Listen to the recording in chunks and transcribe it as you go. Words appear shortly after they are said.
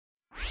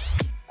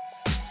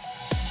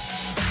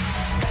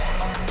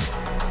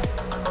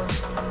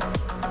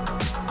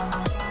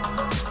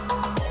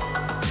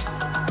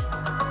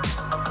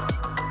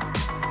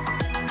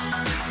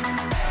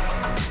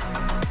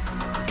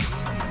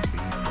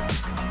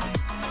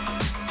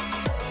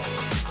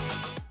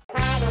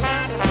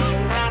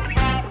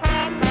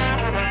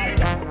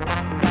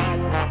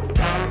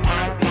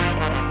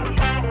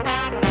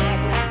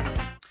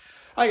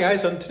Hi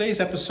guys, on today's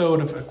episode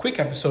of a quick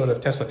episode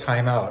of Tesla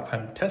Timeout,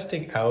 I'm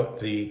testing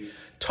out the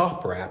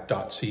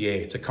TOPWRAP.ca.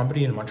 It's a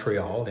company in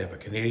Montreal. They have a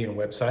Canadian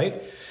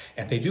website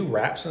and they do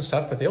wraps and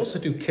stuff, but they also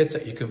do kits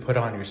that you can put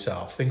on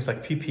yourself. Things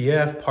like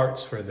PPF,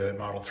 parts for the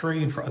Model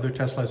 3 and for other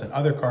Teslas and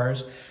other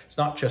cars. It's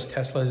not just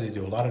Teslas, they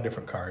do a lot of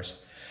different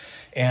cars.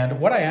 And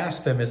what I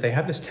asked them is they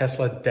have this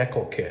Tesla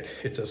decal kit.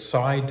 It's a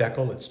side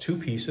decal, it's two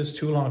pieces,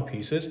 two long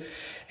pieces.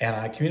 And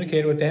I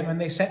communicated with them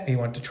and they sent me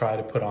one to try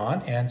to put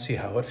on and see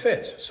how it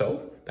fits.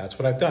 So that's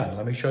what I've done.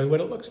 Let me show you what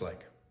it looks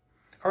like.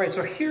 All right,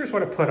 so here's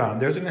what I put on.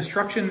 There's an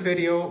instruction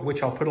video,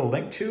 which I'll put a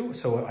link to,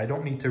 so I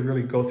don't need to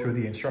really go through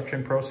the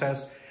instruction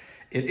process.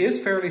 It is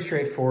fairly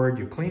straightforward.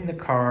 You clean the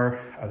car.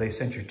 They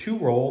sent you two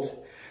rolls.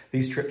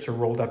 These strips are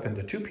rolled up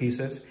into two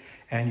pieces.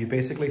 And you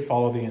basically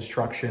follow the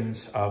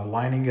instructions of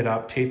lining it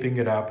up, taping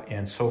it up,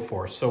 and so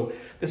forth. So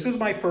this was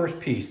my first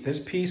piece. This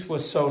piece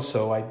was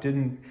so-so. I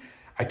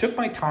took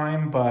my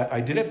time, but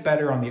I did it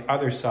better on the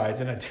other side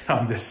than I did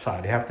on this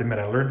side. I have to admit,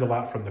 I learned a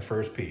lot from the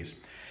first piece.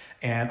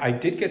 And I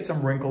did get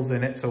some wrinkles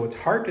in it, so it's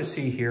hard to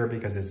see here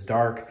because it's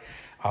dark.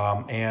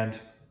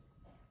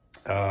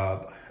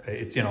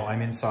 It's, you know,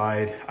 I'm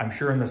inside. I'm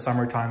sure in the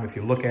summertime, if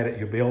you look at it,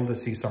 you'll be able to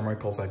see some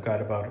wrinkles. I've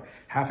got about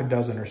half a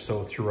dozen or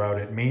so throughout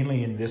it,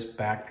 mainly in this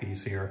back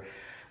piece here,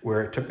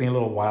 where it took me a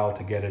little while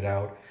to get it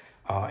out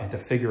and to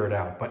figure it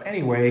out. But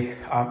anyway,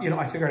 you know,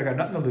 I figured I got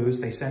nothing to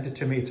lose. They sent it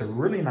to me. It's a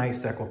really nice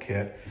decal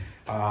kit,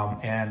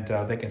 and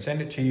they can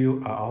send it to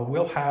you. I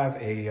will have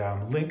a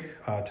link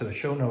to the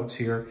show notes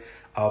here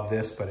of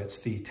this, but it's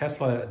the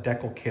Tesla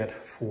decal kit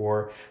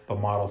for the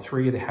Model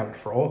 3. They have it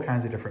for all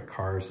kinds of different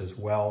cars as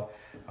well.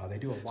 They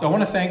do a lot. So I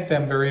want to thank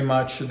them very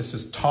much. This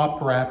is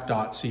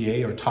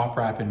TOPWRAP.ca or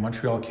TOPWRAP in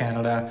Montreal,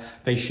 Canada.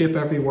 They ship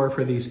everywhere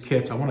for these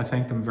kits. I want to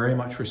thank them very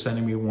much for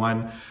sending me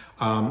one.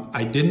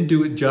 I didn't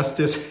do it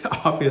justice.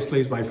 Obviously,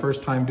 it's my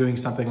first time doing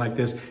something like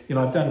this. You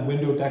know, I've done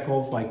window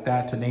decals like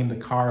that to name the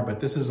car, but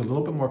this is a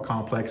little bit more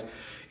complex.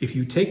 If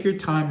you take your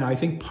time, now I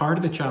think part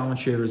of the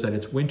challenge here is that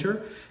it's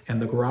winter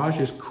and the garage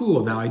is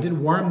cool. Now I did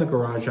warm the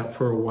garage up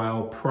for a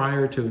while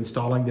prior to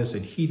installing this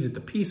and heated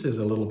the pieces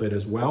a little bit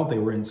as well. They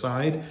were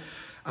inside,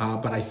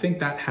 but I think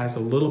that has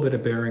a little bit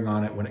of bearing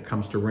on it when it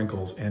comes to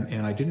wrinkles,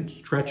 and I didn't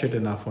stretch it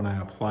enough when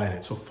I applied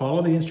it. So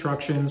follow the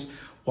instructions,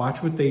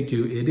 watch what they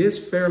do. It is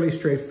fairly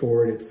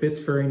straightforward. It fits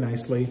very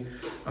nicely,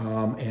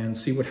 and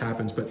see what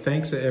happens. But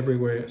thanks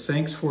everywhere.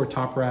 Thanks for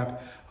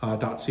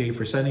TOPWRAP.ca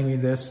for sending me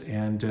this.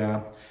 And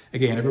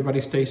again,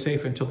 everybody stay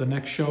safe until the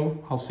next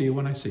show. I'll see you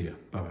when I see you.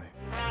 Bye-bye.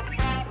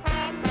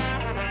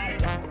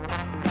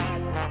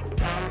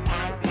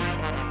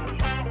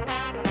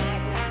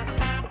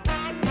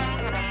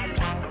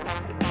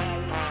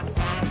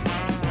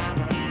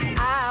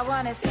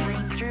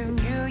 Scream through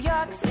New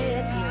York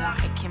City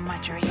like in my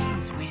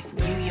dreams with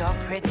New York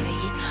pretty.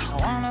 I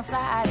wanna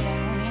fly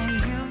down in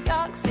New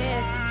York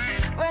City,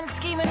 run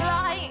scheming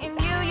light in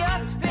New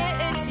York's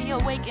pretty.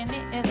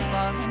 Awakening is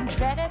falling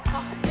dreaded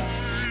hard.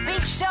 Be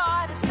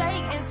sure to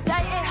stay and stay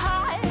at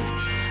high.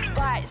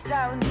 Bites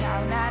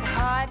downtown at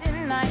hard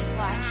and night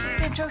fly.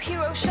 Central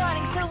hero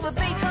shining silver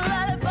beats a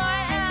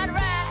lullaby.